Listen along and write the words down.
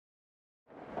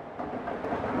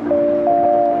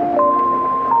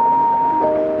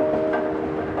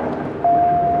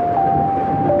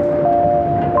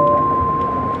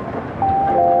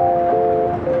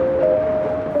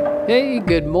Hey,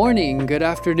 good morning, good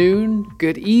afternoon,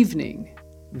 good evening.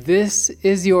 This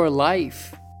is your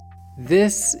life.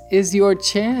 This is your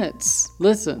chance.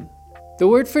 Listen, the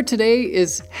word for today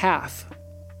is half.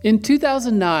 In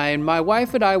 2009, my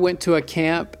wife and I went to a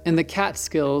camp in the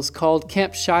Catskills called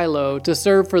Camp Shiloh to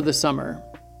serve for the summer.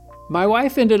 My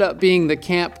wife ended up being the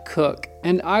camp cook,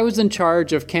 and I was in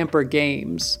charge of camper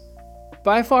games.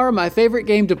 By far, my favorite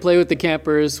game to play with the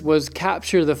campers was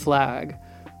Capture the Flag,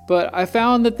 but I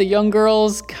found that the young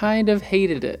girls kind of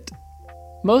hated it.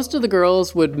 Most of the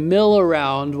girls would mill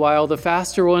around while the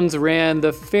faster ones ran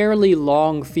the fairly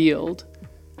long field.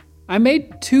 I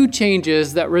made 2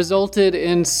 changes that resulted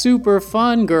in super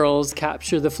fun girls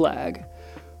capture the flag.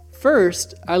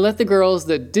 First, I let the girls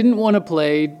that didn't want to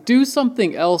play do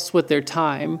something else with their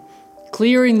time,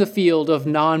 clearing the field of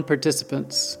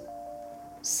non-participants.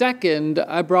 Second,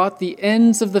 I brought the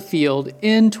ends of the field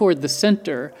in toward the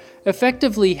center,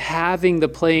 effectively halving the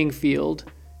playing field.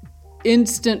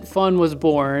 Instant fun was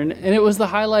born, and it was the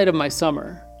highlight of my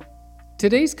summer.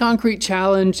 Today's concrete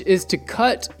challenge is to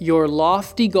cut your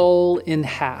lofty goal in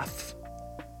half.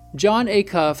 Jon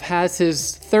Acuff has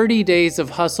his 30 Days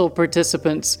of Hustle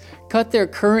participants cut their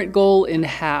current goal in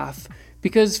half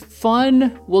because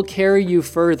fun will carry you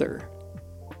further.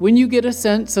 When you get a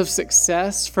sense of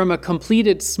success from a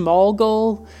completed small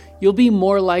goal, you'll be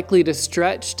more likely to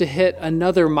stretch to hit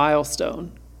another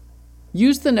milestone.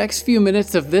 Use the next few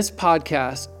minutes of this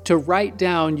podcast to write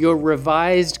down your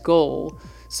revised goal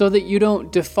so that you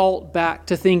don't default back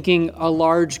to thinking a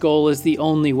large goal is the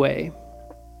only way.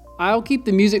 I'll keep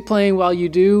the music playing while you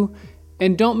do,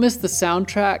 and don't miss the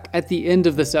soundtrack at the end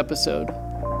of this episode.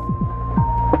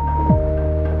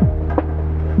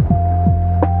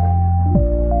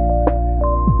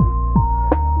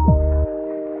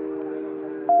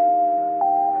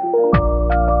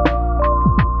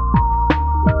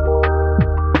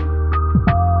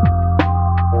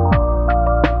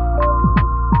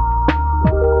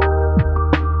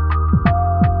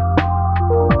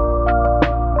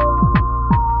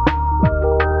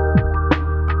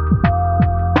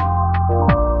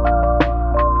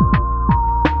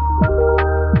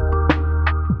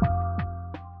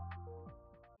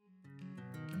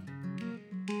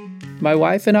 My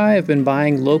wife and I have been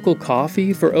buying local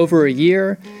coffee for over a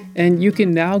year, and you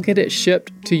can now get it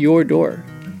shipped to your door.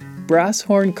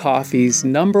 Brasshorn Coffee's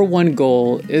 #1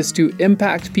 goal is to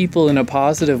impact people in a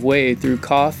positive way through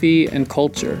coffee and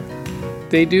culture.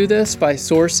 They do this by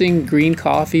sourcing green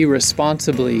coffee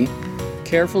responsibly,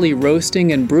 carefully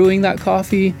roasting and brewing that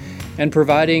coffee, and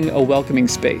providing a welcoming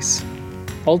space.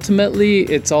 Ultimately,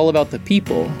 it's all about the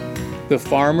people, the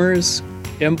farmers,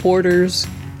 importers,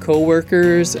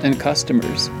 co-workers, and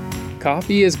customers.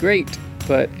 Coffee is great,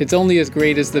 but it's only as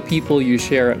great as the people you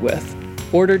share it with.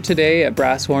 Order today at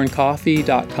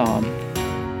brasshorncoffee.com.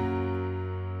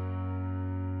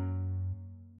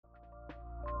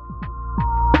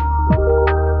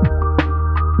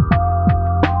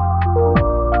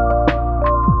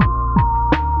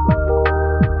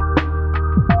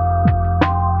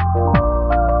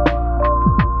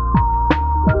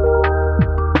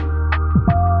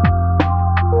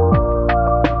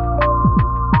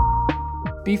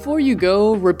 Before you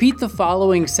go, repeat the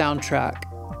following soundtrack.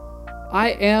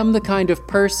 I am the kind of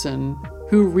person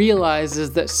who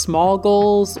realizes that small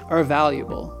goals are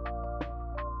valuable.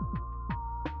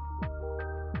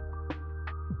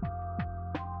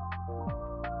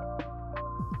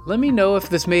 Let me know if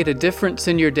this made a difference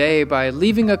in your day by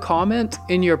leaving a comment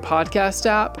in your podcast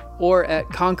app or at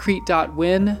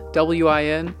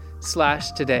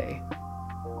concrete.win/today.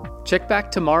 Check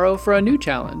back tomorrow for a new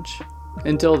challenge.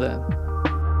 Until then.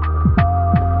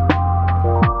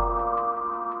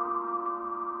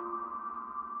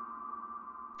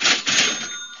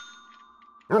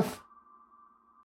 Ruff.